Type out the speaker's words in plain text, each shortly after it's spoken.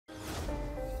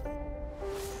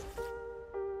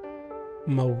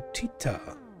Motita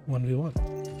 1v1.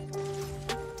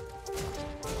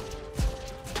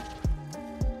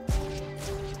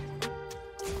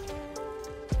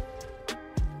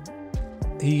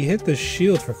 He hit the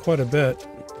shield for quite a bit,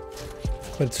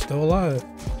 but it's still alive.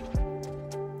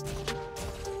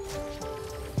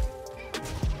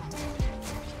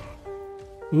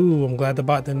 Ooh, I'm glad the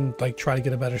bot didn't like try to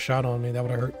get a better shot on me. That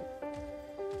would have hurt.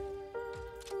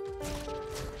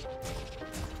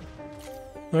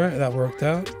 Alright, that worked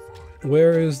out.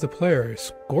 Where is the player?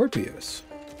 Scorpius.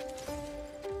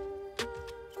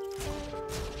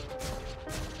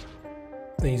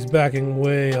 He's backing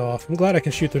way off. I'm glad I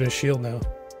can shoot through this shield now.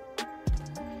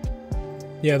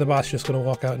 Yeah, the bot's just gonna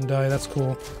walk out and die. That's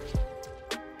cool.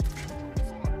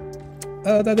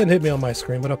 That didn't hit me on my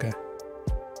screen, but okay.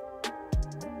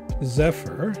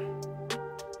 Zephyr.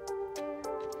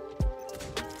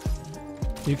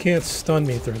 You can't stun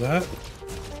me through that.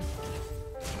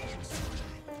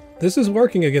 This is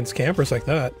working against campers like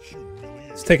that.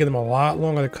 It's taking them a lot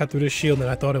longer to cut through this shield than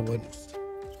I thought it would.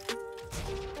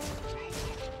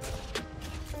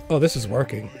 Oh, this is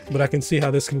working, but I can see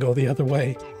how this can go the other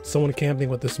way. Someone camping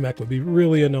with this mech would be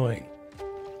really annoying.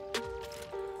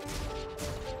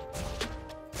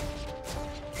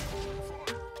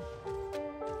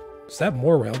 Is that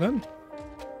more railgun?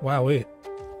 Wowee.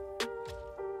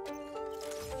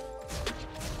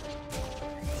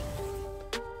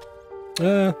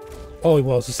 Oh,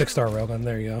 well, it's a 6-star railgun.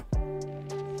 There you go.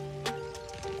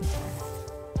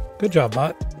 Good job,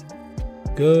 bot.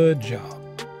 Good job.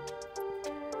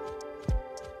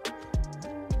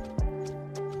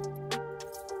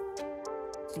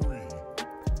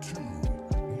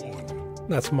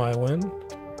 That's my win.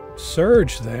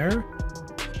 Surge there.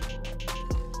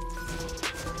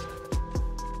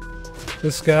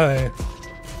 This guy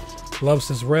loves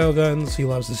his railguns. He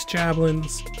loves his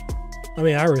javelins. I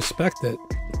mean, I respect it.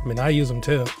 I mean, I use them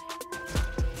too.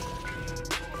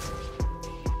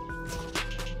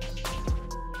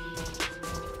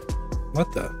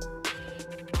 What the?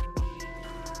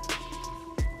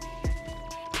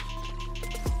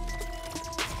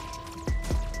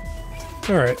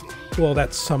 Alright. Well,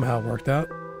 that somehow worked out.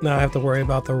 Now I have to worry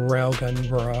about the railgun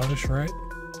barrage, right?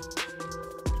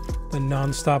 The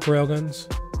non-stop railguns.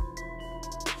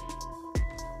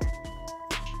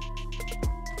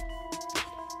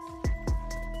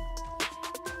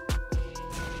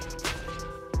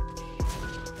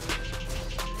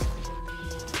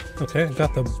 Okay, I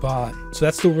got the bot. So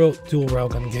that's the real dual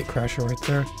railgun gate crasher right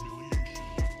there.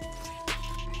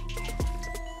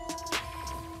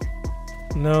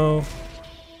 No.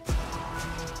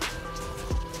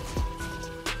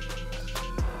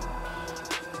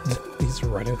 He's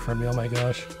running from me, oh my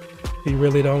gosh. He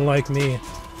really don't like me.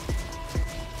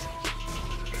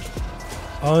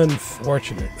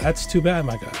 Unfortunate. That's too bad,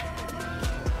 my guy.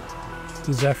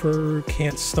 Zephyr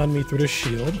can't stun me through the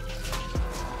shield.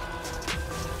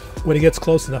 When he gets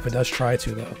close enough, it does try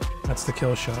to, though. That's the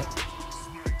kill shot.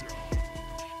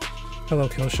 Hello,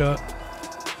 kill shot.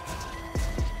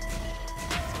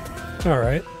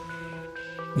 Alright.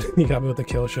 You got me with the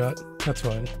kill shot. That's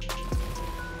fine.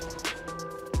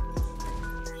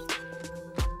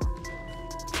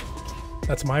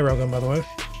 That's my railgun, by the way.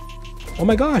 Oh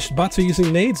my gosh, bots are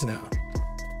using nades now.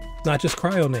 Not just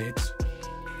cryo nades.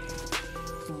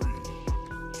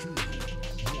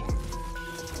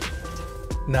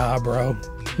 Nah, bro.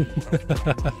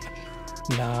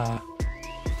 Nah.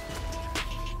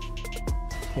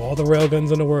 All the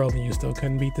railguns in the world and you still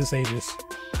couldn't beat this Aegis.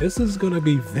 This is gonna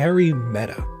be very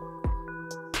meta.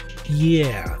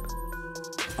 Yeah.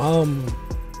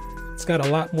 It's got a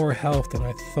lot more health than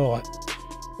I thought.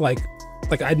 Like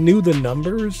I knew the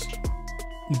numbers,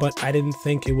 but I didn't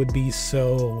think it would be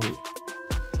so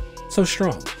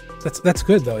strong. That's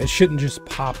good though. It shouldn't just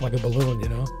pop like a balloon, you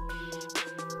know?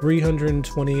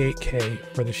 328k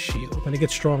for the shield, and it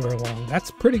gets stronger along. That's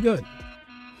pretty good.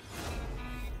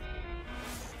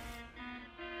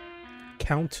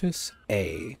 Countess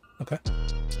A. Okay.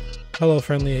 Hello,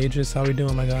 friendly Aegis. How we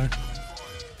doing, my guy?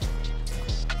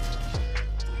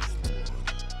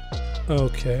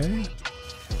 Okay.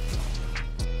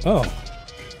 Oh.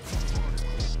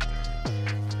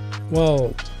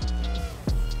 Well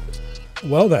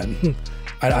then.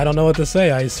 I don't know what to say.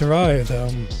 I survived.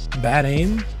 Bad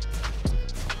aim.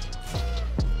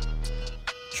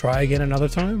 Try again another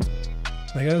time,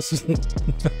 I guess.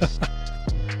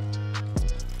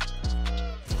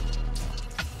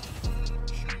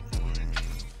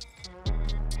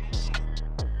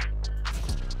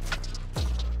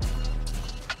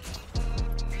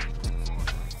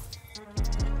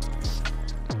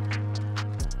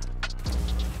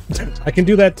 I can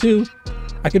do that too.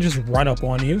 I could just run up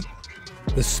on you.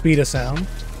 The speed of sound.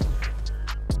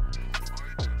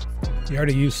 You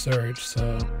already used Surge,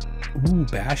 so... Ooh,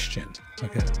 Bastion.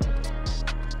 Okay.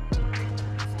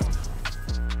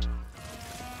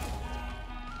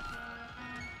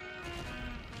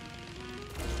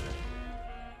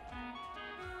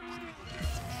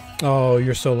 Oh,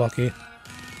 you're so lucky.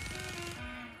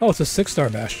 Oh, it's a 6-star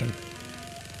Bastion.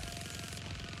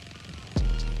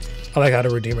 I like how the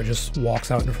Redeemer just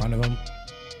walks out in front of him.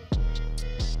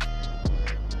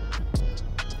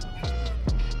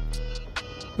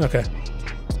 Okay.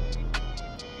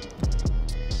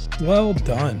 Well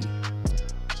done.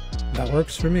 That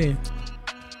works for me.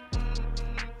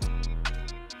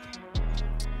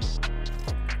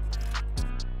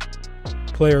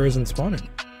 Player isn't spawning.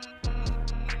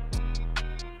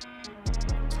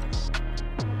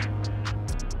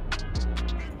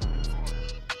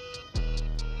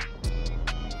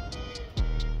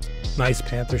 Nice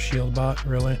Panther shield bot,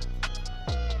 really.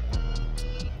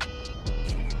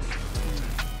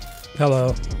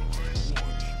 Hello.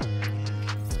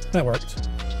 That worked.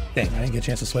 Dang, I didn't get a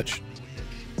chance to switch.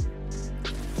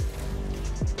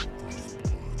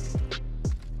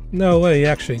 No way, he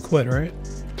actually quit, right?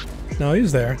 No,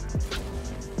 he's there. I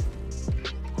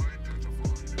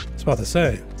was about to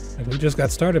say, like, we just got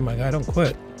started, my guy, don't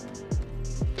quit.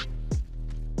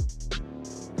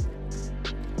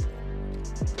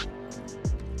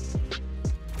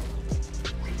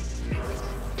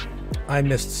 I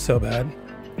missed so bad.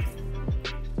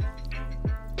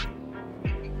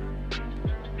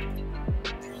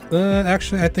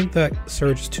 Actually, I think that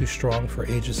Surge is too strong for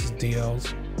Aegis'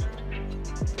 DLs.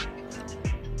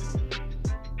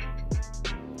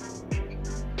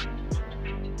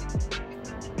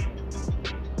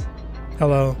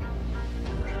 Hello.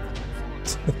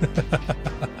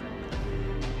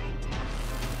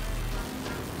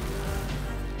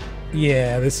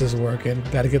 Yeah, this is working.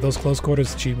 Gotta get those close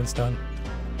quarters achievements done.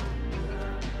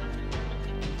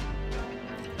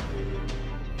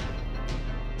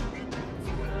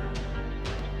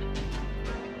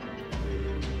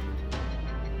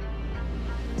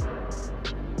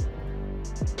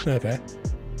 Okay.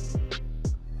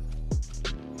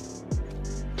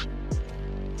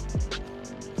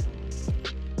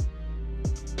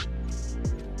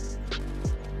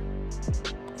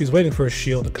 He's waiting for his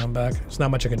shield to come back. There's not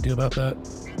much I can do about that.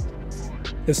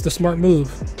 It's the smart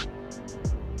move.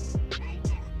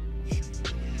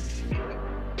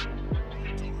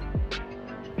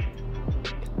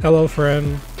 Hello,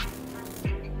 friend.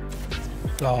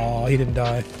 Oh, he didn't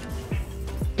die.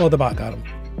 Well, the bot got him.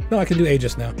 No, I can do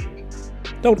Aegis now.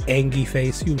 Don't angry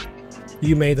face.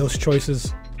 You made those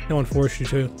choices. No one forced you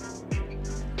to.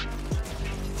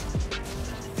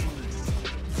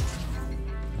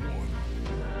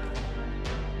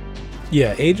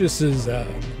 Yeah, Aegis is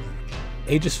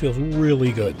Aegis feels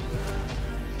really good.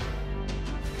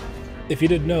 If you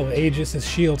didn't know, Aegis'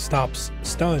 shield stops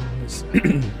stuns,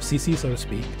 CC so to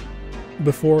speak,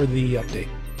 before the update.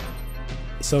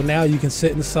 So now you can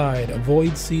sit inside,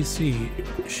 avoid CC,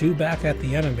 shoot back at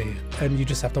the enemy, and you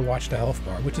just have to watch the health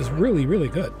bar, which is really, really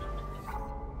good.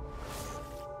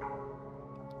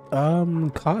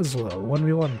 Kozlo,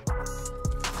 1v1.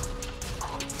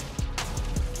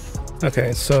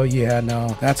 Okay, so yeah, no,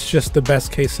 that's just the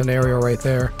best case scenario right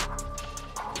there.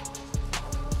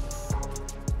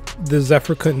 The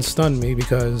Zephyr couldn't stun me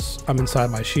because I'm inside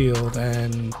my shield,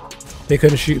 and they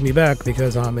couldn't shoot me back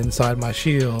because I'm inside my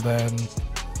shield, and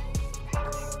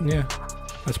yeah,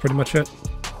 that's pretty much it.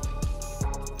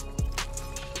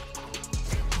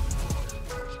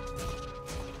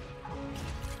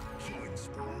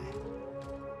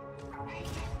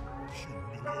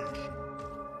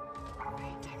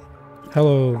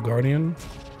 Hello, Guardian.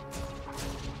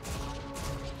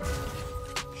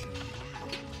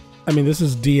 I mean, this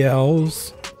is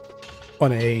DLs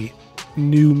on a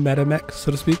new meta mech,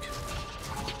 so to speak.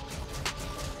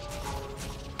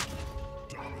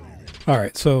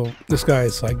 Alright, so this guy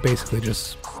is like basically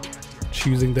just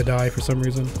choosing to die for some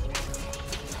reason.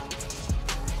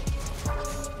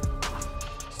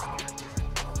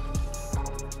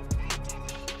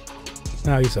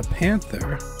 Now he's a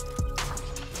Panther.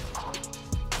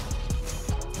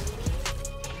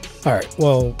 Alright,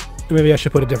 well, maybe I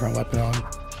should put a different weapon on.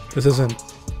 This isn't...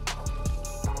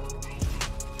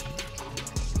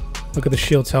 Look at the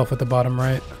shield's health at the bottom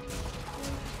right.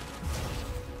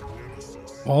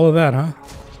 All of that, huh?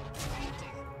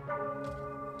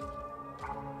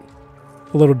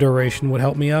 A little duration would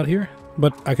help me out here,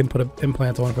 but I can put an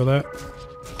implant on for that.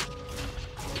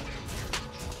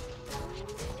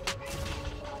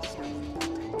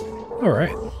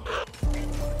 Alright.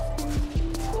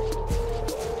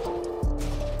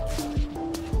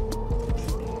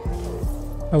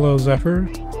 Hello, Zephyr.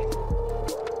 He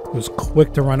was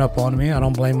quick to run up on me. I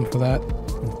don't blame him for that.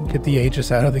 Get the Aegis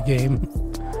out of the game.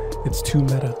 It's too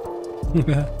meta.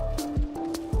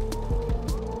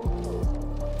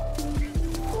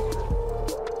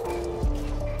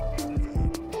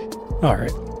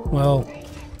 Alright, well,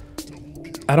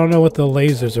 I don't know what the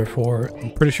lasers are for.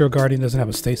 I'm pretty sure Guardian doesn't have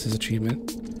a stasis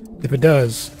achievement. If it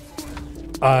does,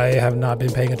 I have not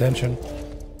been paying attention.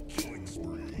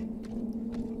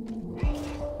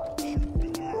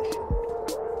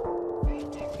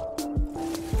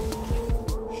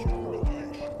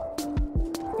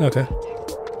 Okay.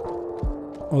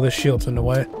 Oh, the shield's in the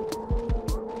way.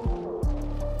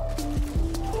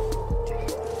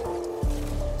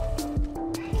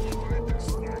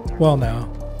 Well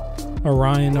now,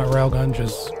 Orion Railgun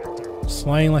just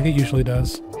slaying like it usually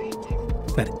does.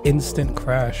 That instant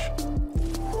crash.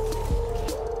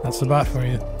 That's the bot for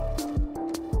you.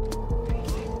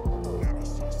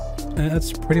 And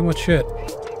that's pretty much it.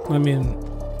 I mean...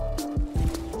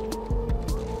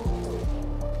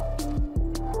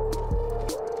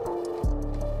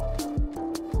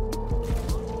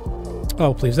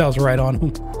 Oh, please, that was right on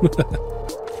him.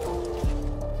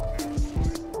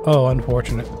 Oh,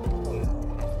 unfortunate.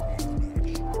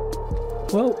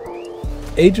 Well,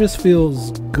 Aegis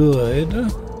feels good.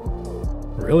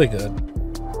 Really good.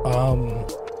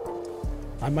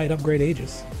 I might upgrade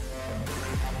Aegis.